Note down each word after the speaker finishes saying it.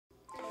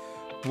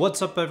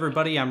What's up,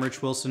 everybody? I'm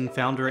Rich Wilson,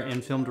 founder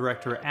and film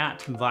director at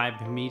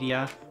Vibe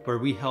Media, where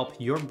we help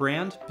your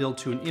brand build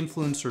to an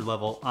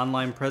influencer-level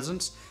online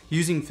presence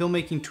using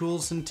filmmaking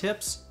tools and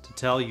tips to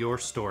tell your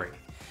story.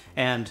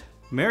 And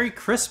Merry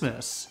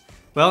Christmas!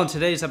 Well, in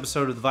today's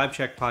episode of the Vibe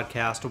Check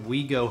podcast,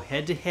 we go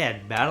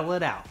head-to-head, battle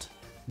it out.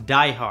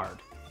 Die Hard.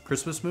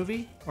 Christmas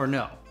movie or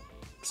no?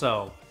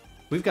 So,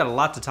 we've got a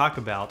lot to talk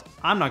about.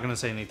 I'm not going to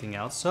say anything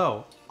else,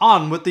 so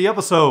on with the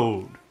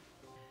episode!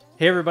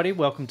 Hey everybody,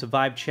 welcome to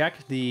Vibe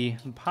Check, the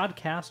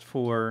podcast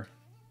for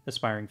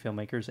aspiring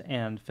filmmakers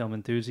and film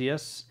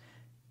enthusiasts.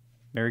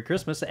 Merry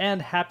Christmas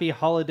and Happy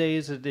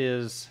Holidays. It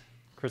is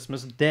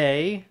Christmas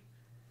Day.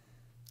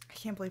 I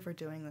can't believe we're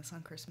doing this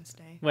on Christmas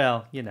Day.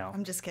 Well, you know.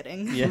 I'm just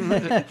kidding.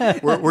 Yeah.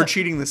 we're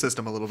cheating the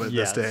system a little bit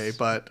Yes. this day,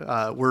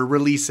 but we're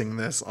releasing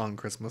this on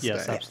Christmas Day.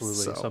 Yes,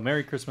 absolutely. So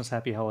Merry Christmas,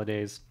 Happy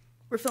Holidays.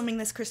 We're filming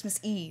this Christmas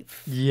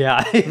Eve.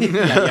 Yeah.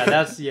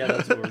 That's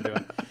what we're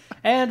doing.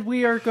 And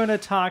we are going to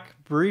talk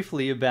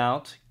briefly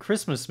about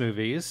Christmas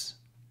movies.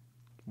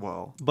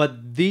 Well,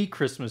 But the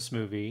Christmas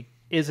movie,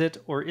 is it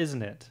or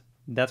isn't it?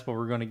 That's what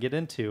we're going to get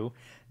into.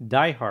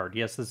 Die Hard.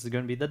 Yes, this is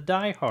going to be the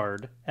Die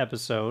Hard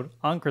episode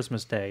on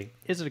Christmas Day.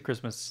 Is it a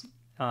Christmas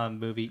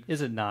movie?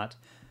 Is it not?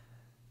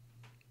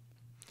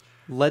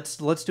 Let's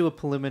do a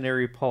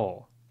preliminary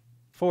poll.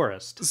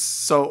 Forrest.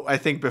 so I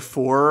think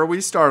before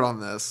we start on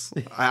this,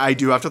 I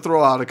do have to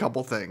throw out a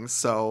couple things.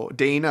 So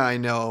Dana, I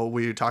know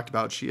we talked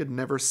about she had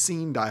never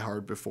seen Die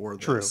Hard before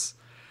this. True.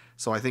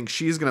 So I think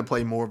she's going to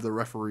play more of the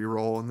referee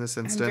role in this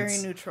I'm instance.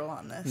 very neutral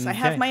on this. I Okay.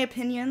 have my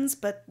opinions,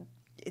 but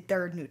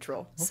they're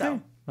neutral. So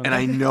Okay. And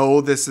I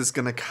know this is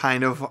going to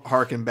kind of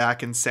harken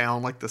back and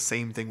sound like the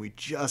same thing we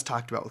just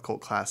talked about with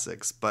cult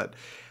classics, but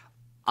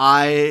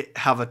I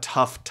have a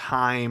tough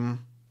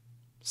time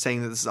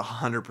saying that this is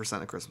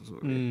 100% a Christmas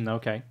movie.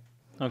 Okay.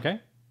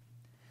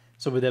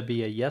 So would that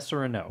be a yes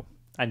or a no?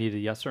 I need a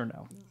yes or a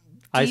no. do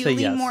I you say lean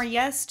yes. more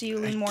yes? Do you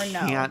lean more no?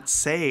 Can't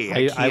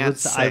say.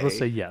 I will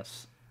say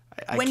yes.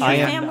 When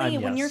I'm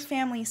your yes.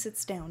 family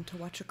sits down to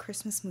watch a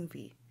Christmas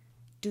movie,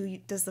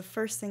 does the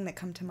first thing that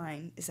come to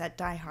mind is that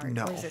Die Hard,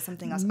 No. or is it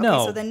something else? No,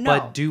 Okay, so then no.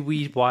 but do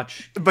we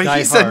watch But Die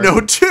he said Hard? no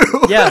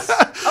too. Yes.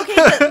 Okay,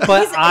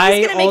 But he's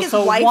I gonna make his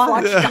also wife want-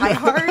 watch Die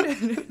Hard.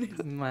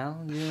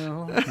 Well,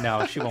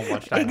 no, she won't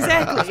watch Die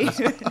Hard.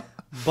 Exactly.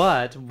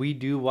 But we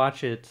do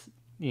watch it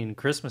in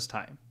Christmas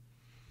time.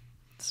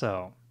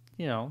 So,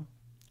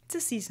 It's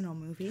a seasonal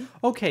movie.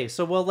 Okay,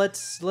 so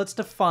let's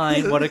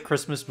define what a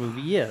Christmas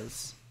movie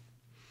is.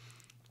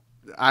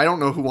 I don't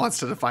know who wants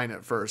to define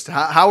it first.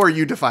 How are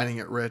you defining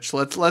it, Rich?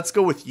 Let's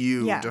go with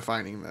you Yeah.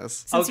 defining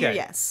this. Since you're Okay.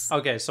 yes.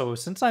 Okay, so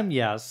since I'm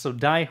yes, so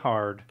Die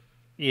Hard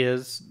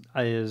is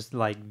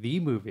like the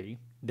movie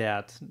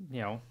that,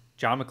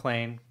 John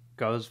McClane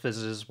goes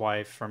visit his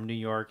wife from New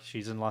York.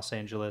 She's in Los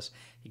Angeles.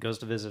 He goes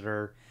to visit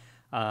her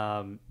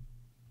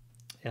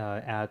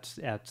at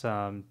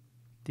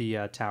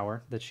the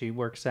tower that she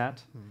works at.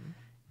 Mm-hmm.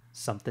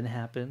 Something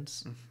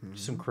happens.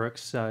 Some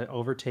crooks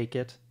overtake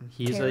it.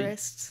 He's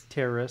Terrorists. a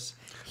terrorist.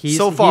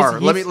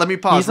 Let me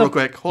pause real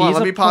quick. Hold on,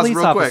 let me pause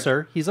real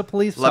quick. He's a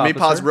police Let officer. me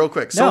pause real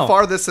quick. So No,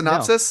 far, this no.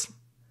 synopsis,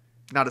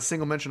 not a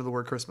single mention of the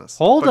word Christmas.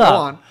 Hold But up. Go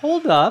on.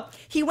 Hold up.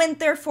 He went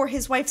there for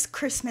his wife's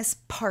Christmas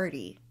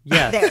party.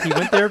 Yes, There. he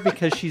went there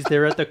because she's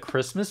there at the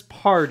Christmas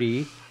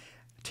party.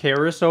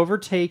 Terrorists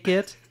overtake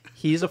it.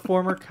 He's a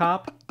former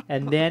cop,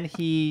 and then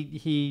he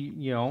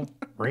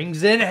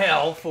brings in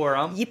hell for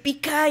him.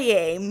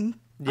 Yippee-ki-yay. I'm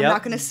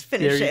not going to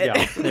finish there you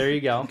it. Go. There you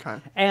go. Okay.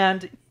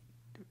 And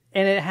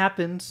it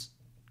happens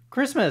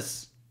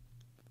Christmas.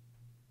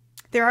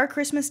 There are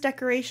Christmas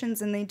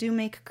decorations, and they do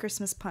make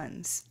Christmas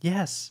puns.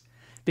 Yes,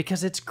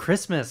 because it's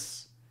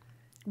Christmas.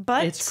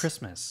 But It's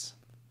Christmas.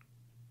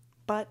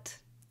 But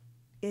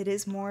it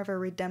is more of a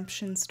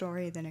redemption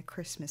story than a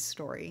Christmas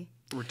story.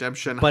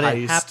 Redemption But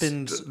heist. it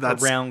happens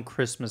around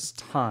Christmas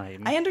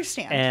time. I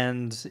understand.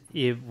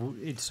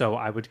 And so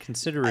I would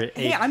consider it.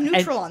 Hey, I'm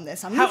neutral on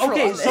this. I'm neutral on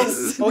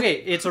this. Okay,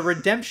 it's a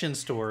redemption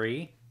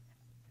story.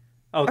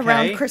 Okay,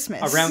 Around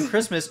Christmas. Around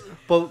Christmas,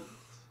 but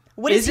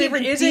What is he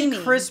redeeming?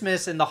 Isn't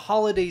Christmas and the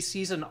holiday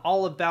season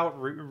all about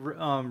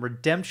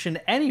redemption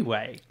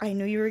anyway? I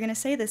knew you were going to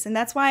say this, and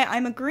that's why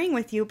I'm agreeing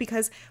with you,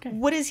 because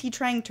what is he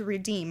trying to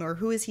redeem, or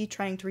who is he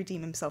trying to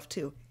redeem himself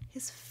to?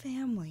 His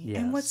family. Yes.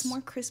 And what's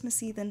more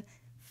Christmassy than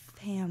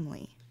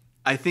family?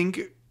 I think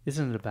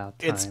Isn't it about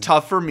time? it's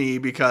tough for me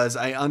because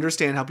I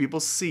understand how people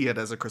see it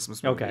as a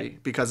Christmas movie. Okay.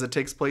 Because it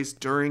takes place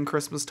during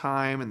Christmas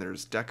time and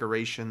there's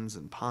decorations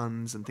and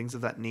puns and things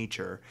of that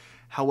nature.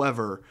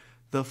 However,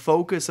 the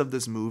focus of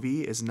this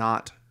movie is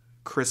not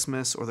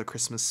Christmas or the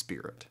Christmas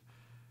spirit.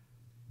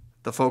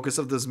 The focus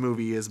of this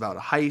movie is about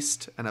a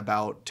heist and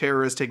about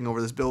terrorists taking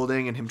over this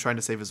building and him trying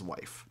to save his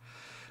wife.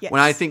 Yes.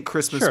 When I think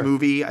Christmas Sure.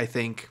 movie, I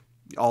think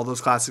all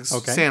those classics,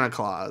 Okay. Santa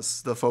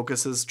Claus. The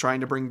focus is trying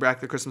to bring back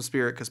the Christmas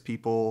spirit because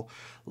people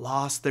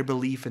lost their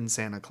belief in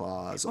Santa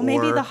Claus. Well,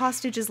 maybe the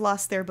hostages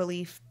lost their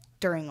belief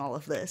during all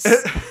of this.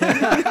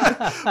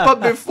 But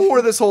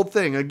before this whole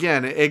thing,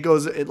 again,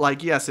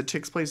 yes, it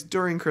takes place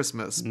during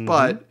Christmas,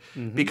 but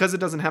because it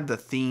doesn't have the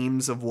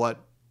themes of what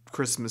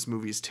Christmas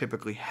movies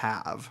typically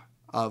have,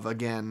 of,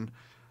 again,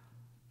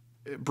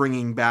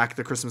 bringing back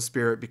the Christmas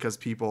spirit because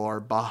people are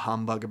bah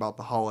humbug about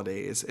the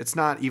holidays. It's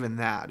not even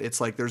that.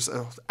 It's like there's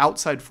an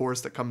outside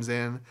force that comes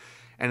in,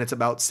 and it's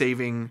about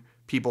saving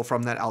people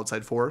from that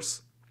outside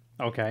force.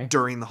 Okay.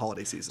 During the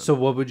holiday season. So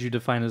what would you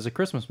define as a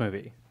Christmas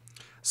movie?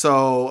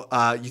 So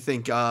you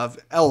think of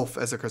Elf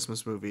as a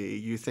Christmas movie.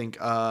 You think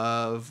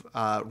of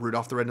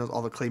Rudolph the Red-Nosed,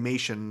 all the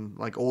claymation,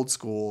 like old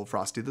school,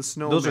 Frosty the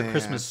Snowman. Those are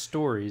Christmas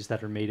stories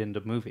that are made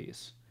into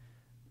movies.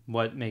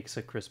 What makes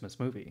a Christmas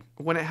movie?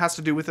 When it has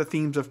to do with the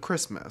themes of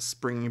Christmas,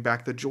 bringing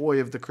back the joy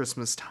of the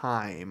Christmas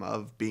time,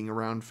 of being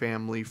around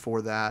family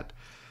for that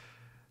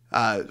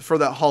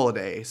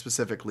holiday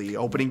specifically,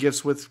 opening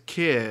gifts with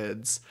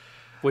kids.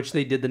 Which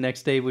they did the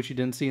next day, which you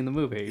didn't see in the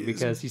movie,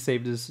 because he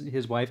saved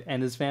his wife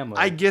and his family.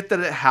 I get that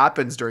it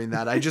happens during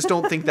that. I just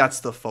don't think that's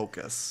the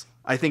focus.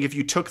 I think if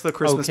you took the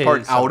Christmas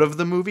part out of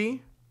the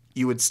movie,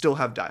 you would still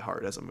have Die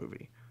Hard as a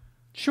movie.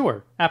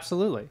 Sure,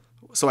 absolutely.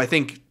 So I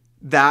think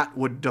that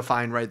would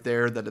define right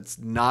there that it's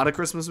not a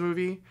Christmas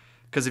movie.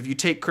 Because if you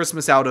take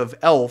Christmas out of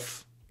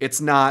Elf, it's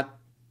not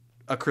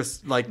a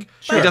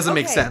it doesn't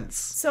make sense.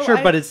 So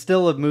sure, but it's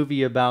still a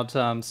movie about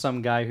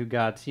some guy who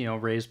got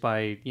raised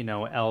by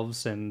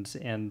elves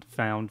and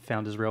found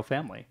his real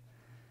family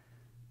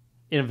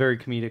in a very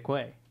comedic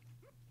way.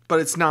 But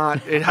it's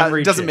not. It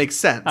doesn't make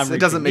sense. It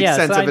doesn't make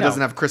sense if it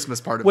doesn't have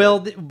Christmas part of it. Well,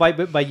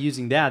 by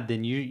using that,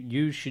 then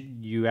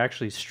you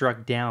actually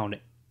struck down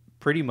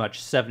pretty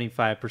much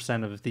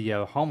 75% of the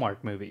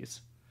Hallmark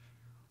movies.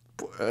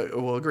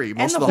 We'll agree.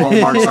 Most and of the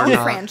Hallmarks are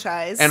not.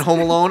 Franchise. And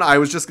Home Alone. I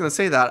was just going to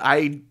say that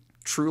I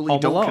truly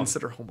don't Alone.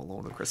 consider Home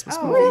Alone a Christmas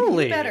Oh, movie.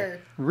 Really? You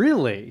better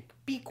Really?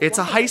 be quiet. It's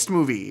a heist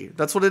movie.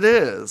 That's what it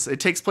is. It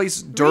takes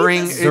place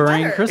during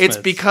Christmas. It's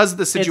because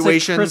the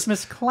situations, It's a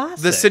Christmas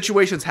classic. the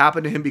situations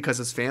happen to him because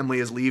his family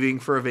is leaving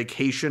for a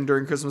vacation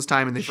during Christmas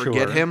time, and they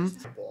forget Sure. him.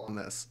 On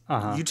this,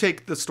 Uh-huh. you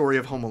take the story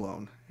of Home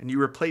Alone and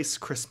you replace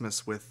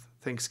Christmas with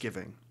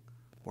Thanksgiving,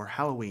 or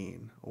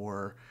Halloween,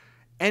 or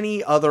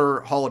any other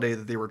holiday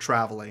that they were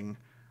traveling,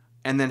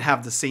 and then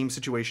have the same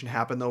situation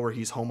happen though, where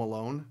he's home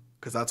alone.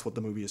 Because that's what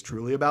the movie is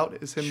truly about,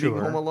 is him being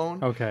home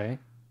alone. Okay.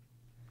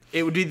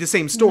 It would be the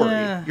same story.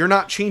 Nah. You're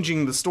not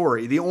changing the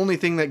story. The only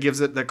thing that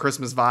gives it that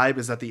Christmas vibe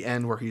is at the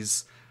end where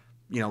he's,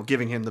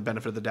 giving him the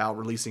benefit of the doubt,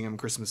 releasing him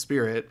Christmas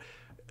spirit,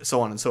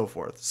 so on and so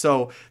forth.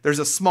 So there's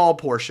a small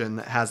portion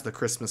that has the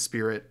Christmas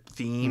spirit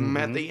theme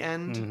at the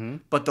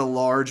end, but the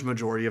large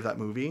majority of that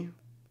movie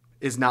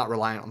is not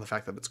reliant on the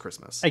fact that it's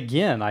Christmas.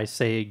 Again,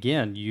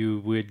 you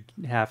would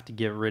have to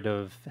get rid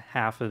of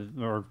half of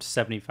or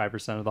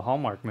 75% of the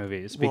Hallmark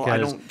movies Well, I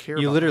because don't care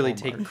you about literally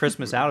Hallmark. take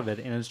Christmas out of it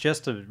and it's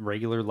just a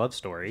regular love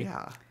story.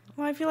 Yeah.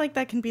 Well, I feel like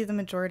that can be the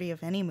majority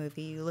of any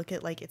movie. You look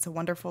at It's a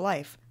Wonderful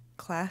Life,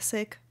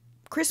 classic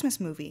Christmas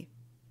movie.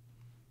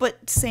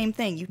 But same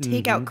thing, you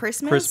take out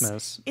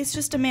Christmas, it's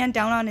just a man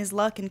down on his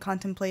luck and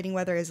contemplating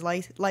whether his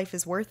life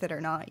is worth it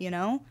or not,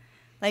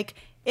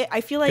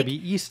 I feel like Could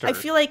be Easter. I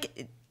feel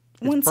like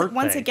once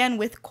birthday. again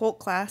with cult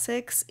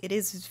classics, it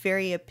is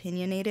very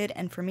opinionated,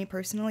 and for me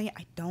personally,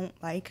 I don't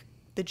like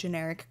the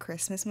generic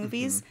Christmas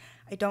movies.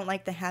 I don't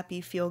like the happy,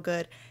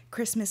 feel-good,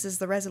 Christmas is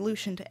the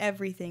resolution to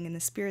everything and the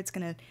spirit's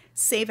gonna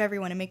save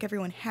everyone and make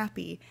everyone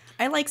happy.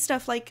 I like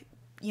stuff like,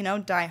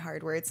 Die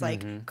Hard, where it's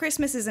like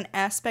Christmas is an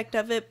aspect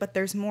of it, but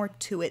there's more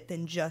to it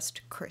than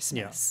just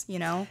Christmas,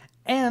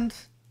 And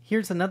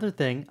here's another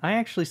thing. I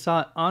actually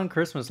saw it on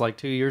Christmas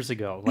 2 years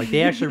ago.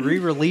 They actually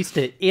re-released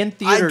it in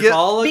theaters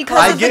all across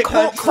Because of the the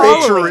country.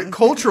 following.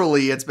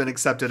 Culturally, it's been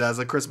accepted as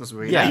a Christmas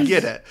movie. Yes. I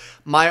get it.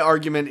 My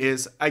argument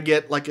is, I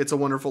get It's a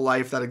Wonderful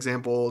Life. That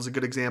example is a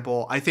good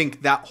example. I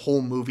think that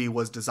whole movie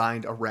was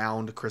designed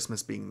around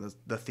Christmas being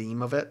the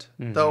theme of it,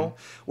 though.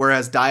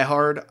 Whereas Die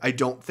Hard, I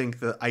don't think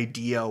the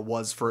idea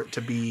was for it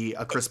to be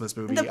a Christmas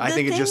movie. The I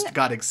think it just thing-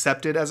 got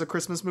accepted as a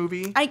Christmas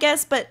movie. I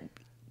guess, but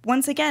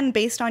once again,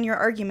 based on your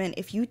argument,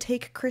 if you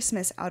take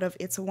Christmas out of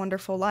It's a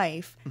Wonderful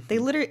Life, they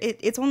literally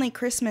it's only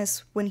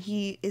Christmas when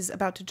he is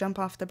about to jump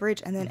off the bridge,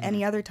 and then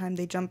any other time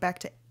they jump back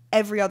to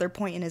every other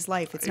point in his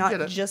life. It's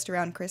not just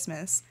around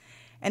Christmas.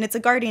 And it's a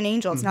guardian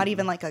angel. It's not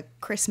even like a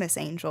Christmas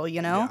angel,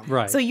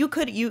 Right. So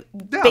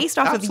based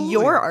off absolutely.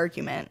 of your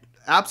argument,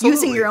 Absolutely.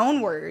 using your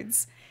own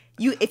words,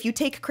 if you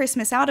take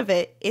Christmas out of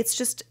it, it's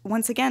just,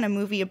 once again, a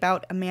movie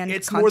about a man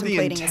It's more the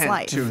contemplating his intent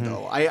life. too,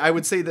 though. I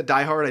would say that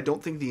Die Hard, I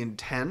don't think the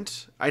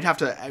intent. We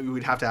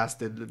would have to ask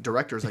the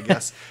directors, I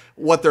guess,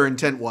 what their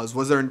intent was.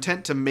 Was their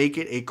intent to make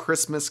it a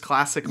Christmas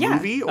classic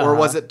movie, or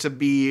was it to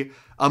be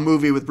a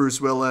movie with Bruce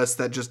Willis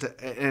that just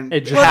happened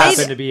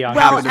to be on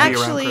happened to be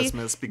actually, around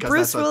Christmas? Because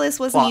Bruce that's a Willis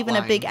wasn't plot even a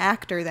line. big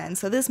actor then,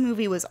 so this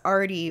movie was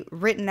already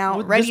written out,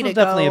 Well, ready this was to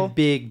go. definitely a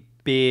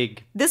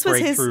big This was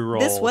his. breakthrough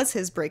role. This was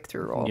his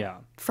breakthrough role. Yeah.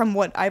 From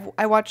what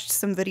I watched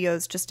some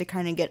videos just to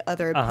kind of get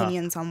other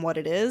opinions on what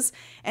it is,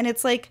 and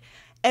it's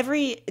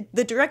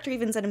the director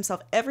even said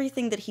himself,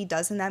 everything that he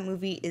does in that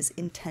movie is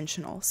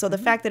intentional. So the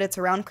fact that it's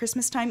around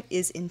Christmas time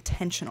is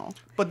intentional.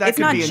 But that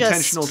could be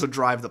intentional to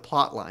drive the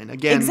plot line.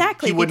 Again,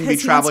 exactly, he wouldn't be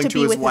because traveling he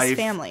wants to his wife. His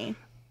family.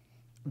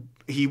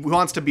 He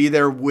wants to be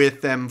there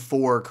with them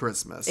for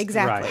Christmas.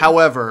 Exactly. Right.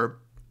 However,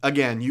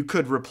 again, you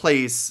could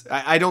replace.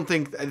 I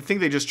think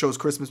they just chose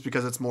Christmas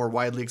because it's more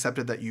widely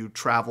accepted that you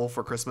travel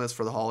for Christmas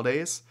for the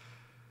holidays.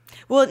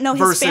 Well, no,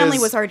 his family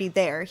was already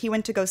there. He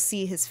went to go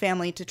see his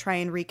family to try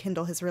and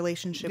rekindle his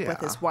relationship with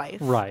his wife.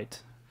 Right.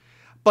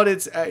 But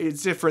it's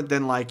different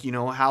than like,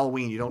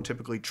 Halloween. You don't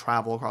typically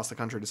travel across the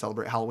country to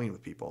celebrate Halloween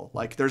with people.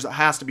 Like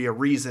has to be a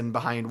reason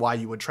behind why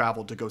you would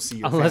travel to go see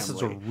your unless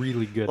family. it's a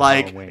really good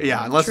Halloween.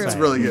 Yeah, unless it's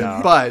really good. Yeah.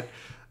 But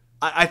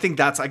I think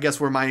that's, I guess,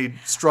 where my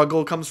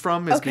struggle comes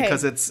from is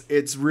because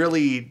it's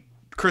really,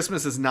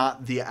 Christmas is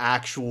not the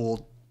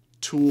actual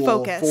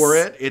tool for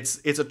it. It's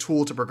a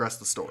tool to progress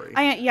the story.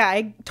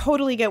 I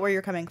totally get where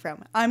you're coming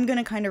from. I'm going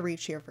to kind of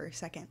reach here for a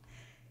second.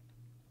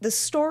 The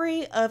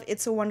story of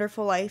It's a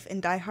Wonderful Life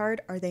and Die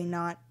Hard, are they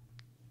not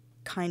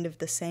kind of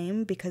the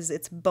same? Because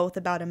it's both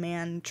about a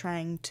man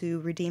trying to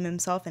redeem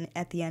himself and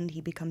at the end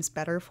he becomes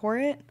better for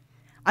it.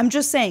 I'm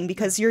just saying,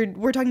 because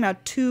we're talking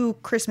about two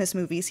Christmas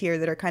movies here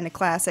that are kind of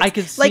classics. I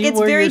could see like, it's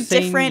where very you're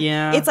saying, different.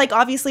 yeah. It's like,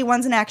 obviously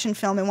one's an action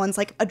film and one's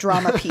like a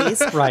drama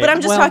piece. Right. But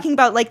I'm just talking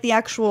about like the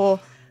actual,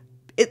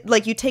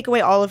 like you take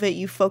away all of it,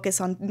 you focus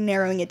on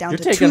narrowing it down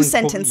to two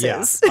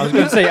sentences. Yeah. I was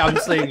going to say, I'm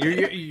saying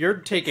you're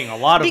taking a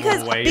lot of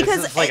it away.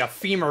 Because it's like a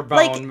femur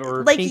bone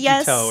or pinky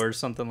toe or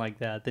something like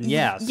that. Then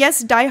yes.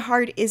 Yes, Die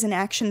Hard is an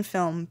action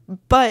film,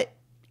 but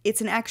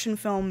it's an action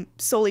film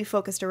solely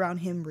focused around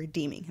him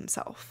redeeming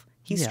himself.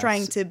 He's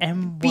trying to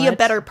be a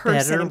better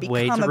person and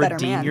become a better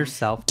man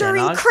yourself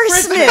during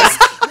Christmas.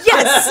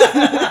 Yes,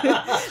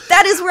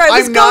 that is where I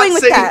was going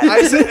with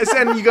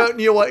that.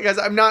 You know what, guys?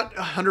 I'm not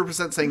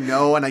 100% saying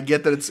no, and I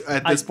get that it's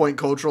at this point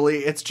culturally.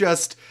 It's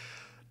just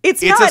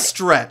it's a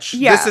stretch.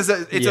 Yeah.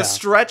 It's a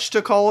stretch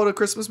to call it a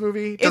Christmas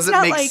movie. Does it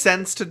make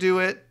sense to do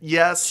it?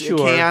 Yes, it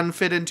can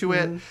fit into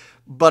it.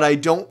 But I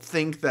don't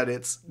think that it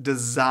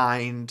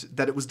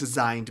was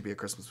designed to be a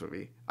Christmas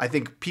movie. I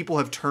think people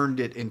have turned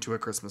it into a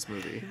Christmas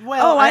movie.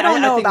 Well, I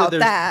don't know about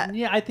that.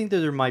 Yeah, I think that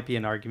there might be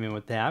an argument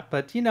with that,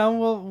 but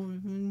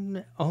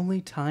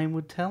only time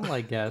would tell,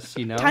 I guess.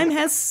 Time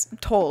has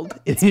told.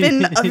 It's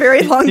been a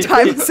very long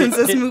time since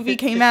this movie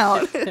came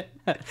out.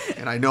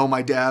 And I know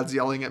my dad's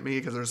yelling at me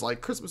because there's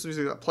like Christmas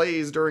music that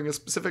plays during a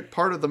specific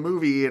part of the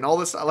movie and all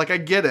this. Like, I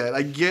get it.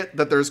 I get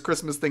that there's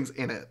Christmas things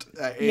in it.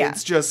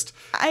 It's just...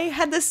 I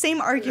had the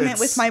same argument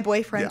with my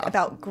boyfriend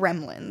about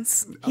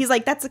Gremlins. He's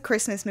like, that's a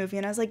Christmas movie.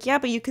 And I was like, yeah,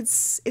 but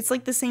it's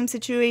like the same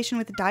situation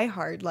with Die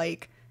Hard.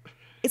 Like,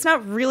 it's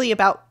not really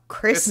about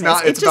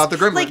Christmas. It's about the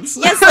Gremlins.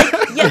 Yes,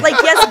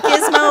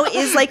 Gizmo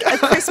is like a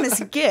Christmas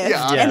gift.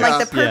 And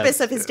like the purpose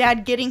of his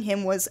dad getting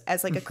him was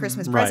as like a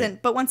Christmas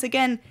present. But once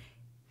again...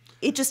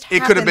 It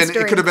could have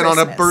been on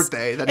a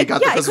birthday that he got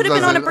the Christmas present. It could have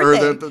been on a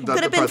birthday. It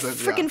could have been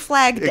freaking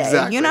Flag Day.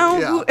 Exactly,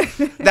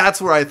 Yeah. That's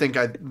where I think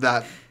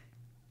that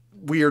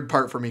weird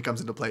part for me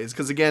comes into play. Is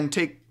because, again,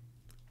 take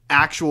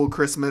actual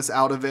Christmas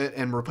out of it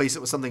and replace it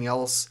with something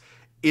else.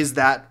 Is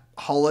that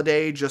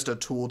holiday just a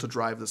tool to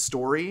drive the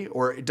story,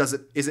 or is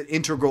it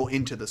integral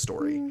into the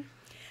story?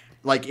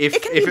 Like, if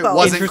it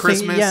wasn't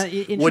Christmas,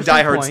 would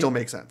Die Hard still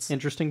make sense?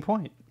 Interesting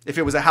point. If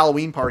it was a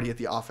Halloween party at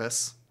the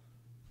office...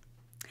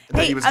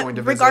 He was going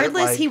to visit,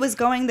 regardless, he was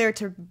going there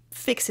to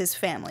fix his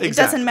family. Exactly. It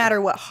doesn't matter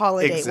what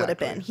holiday it would have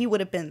been. He would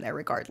have been there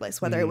regardless,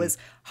 whether it was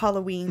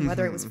Halloween,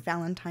 whether it was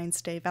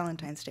Valentine's Day.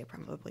 Valentine's Day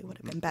probably would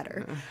have been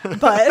better.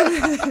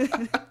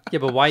 But yeah,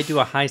 but why do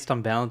a heist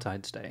on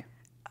Valentine's Day?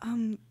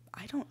 I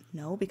don't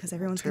know, because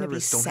everyone's going to be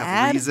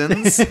sad.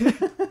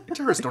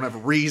 Terrorists don't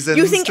have reasons.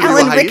 You think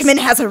Alan Rickman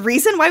has a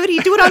reason? Why would he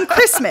do it on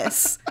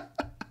Christmas?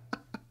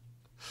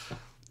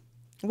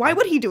 Why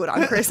would he do it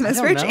on Christmas,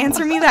 Rich?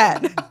 Answer me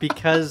that.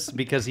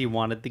 Because he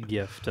wanted the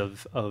gift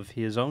of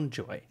his own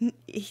joy.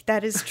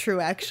 That is true,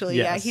 actually.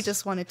 Yes. Yeah, he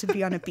just wanted to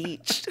be on a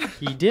beach.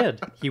 He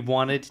did. He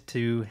wanted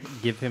to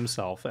give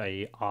himself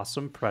a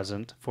awesome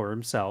present for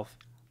himself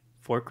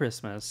for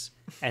Christmas,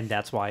 and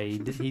that's why he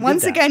did that.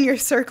 Once again, you're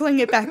circling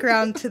it back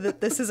around to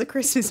this is a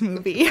Christmas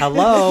movie.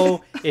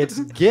 Hello, it's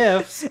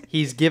gifts.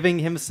 He's giving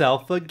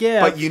himself a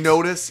gift. But you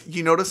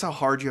notice how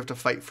hard you have to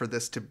fight for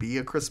this to be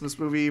a Christmas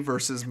movie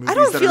versus movies that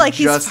are just... I don't feel like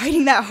he's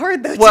fighting that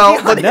hard, though, well,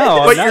 to be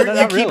honest.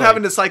 But you keep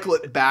having to cycle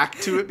it back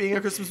to it being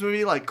a Christmas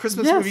movie. Like,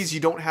 Christmas movies, you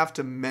don't have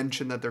to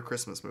mention that they're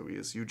Christmas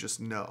movies. You just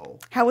know.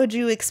 How would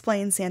you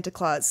explain Santa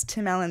Claus,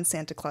 Tim Allen's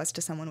Santa Claus,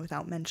 to someone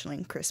without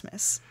mentioning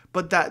Christmas?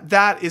 But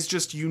that is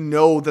just,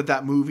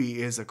 that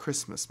movie is a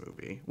Christmas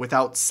movie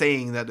without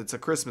saying that it's a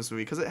Christmas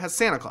movie because it has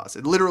Santa Claus.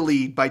 It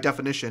literally, by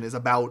definition, is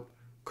about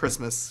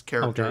Christmas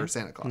character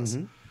Santa Claus.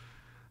 Mm-hmm.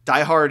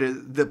 Die Hard is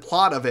the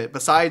plot of it.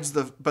 Besides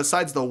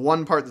the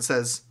one part that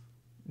says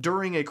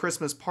during a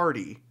Christmas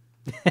party,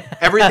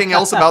 everything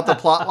else about the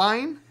plot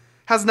line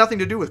has nothing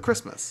to do with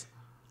Christmas.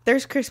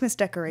 There's Christmas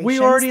decorations. We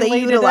already They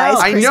laid it utilize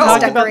out. I We know.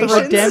 talked about the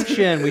decorations.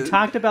 redemption. We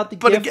talked about the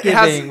But gift it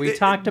has, giving. We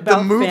talked about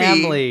the movie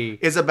family.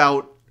 is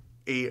about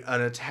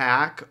an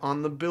attack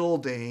on the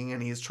building,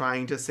 and he's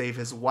trying to save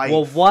his wife.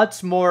 Well,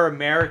 what's more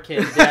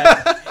American than...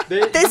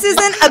 This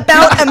isn't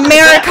about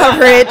America,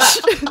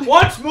 Rich.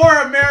 What's more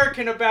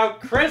American about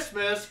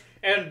Christmas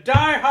and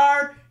Die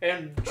Hard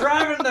and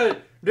driving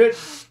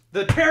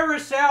the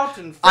terrorists out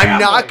and family? I'm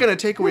not going to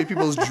take away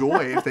people's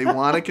joy. If they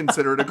want to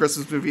consider it a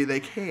Christmas movie, they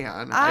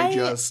can. I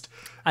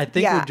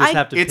think Yeah, we just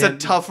have to... It's a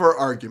tougher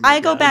argument. I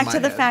go in back my to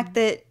the head. fact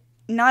that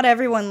not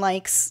everyone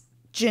likes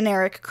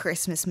generic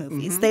Christmas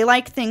movies. They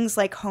like things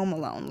like Home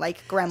Alone,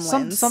 like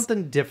Gremlins.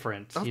 Something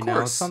different, Of you know,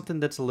 course.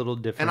 something that's a little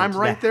different. And I'm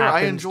right that there.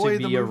 I happens enjoy to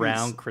the be movies.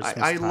 around Christmas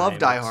I love time.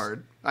 Die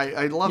Hard.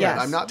 I love Yes.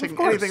 it. I'm not Of taking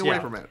course, anything away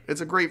yeah. from it.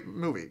 It's a great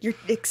movie.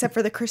 Except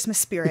for the Christmas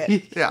spirit.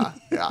 Yeah.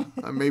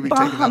 I'm maybe Bah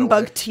taking that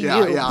humbug away. to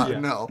Yeah, you. yeah,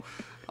 no.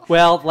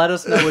 Well, let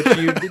us know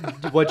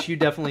what you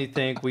definitely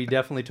think. We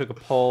definitely took a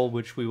poll,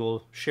 which we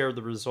will share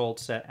the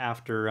results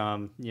after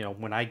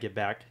when I get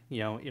back,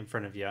 in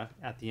front of you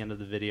at the end of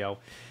the video.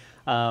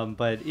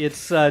 But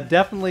it's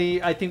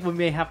definitely, I think we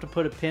may have to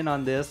put a pin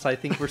on this. I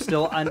think we're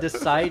still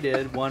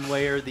undecided one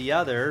way or the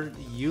other.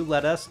 You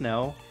let us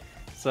know.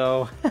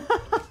 So,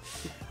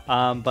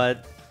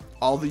 but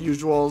All the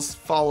usuals.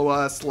 Follow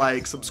us,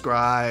 like,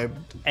 subscribe.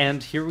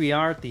 and here we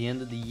are at the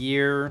end of the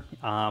year.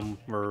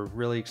 We're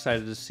really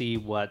excited to see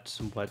what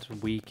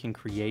we can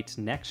create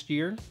next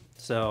year.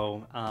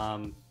 So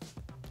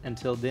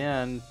until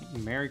then,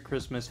 Merry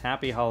Christmas,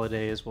 Happy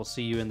Holidays. We'll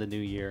see you in the new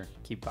year.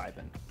 Keep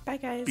vibing. Bye,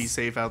 guys. Be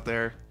safe out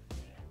there.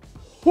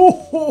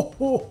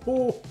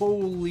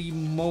 Holy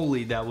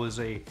moly, that was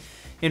a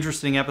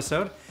interesting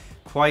episode.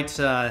 Quite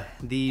the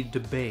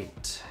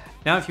debate.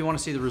 Now, if you want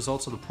to see the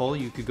results of the poll,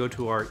 you could go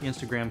to our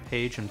Instagram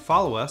page and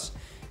follow us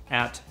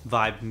at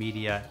Vibe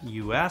Media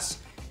US,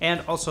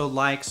 and also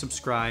like,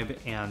 subscribe,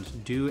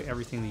 and do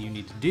everything that you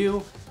need to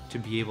do to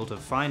be able to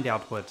find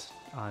out what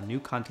new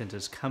content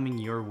is coming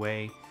your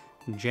way.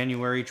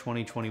 January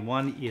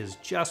 2021 is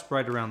just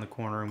right around the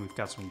corner, and we've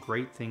got some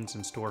great things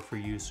in store for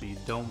you, so you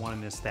don't want to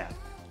miss that.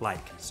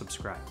 Like,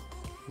 subscribe.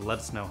 Let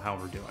us know how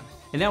we're doing.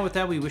 And now with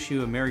that, we wish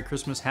you a Merry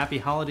Christmas, Happy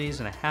Holidays,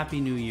 and a Happy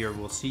New Year.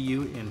 We'll see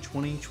you in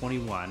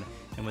 2021.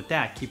 And with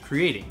that, keep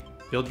creating,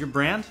 build your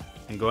brand,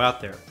 and go out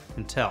there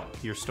and tell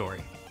your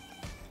story.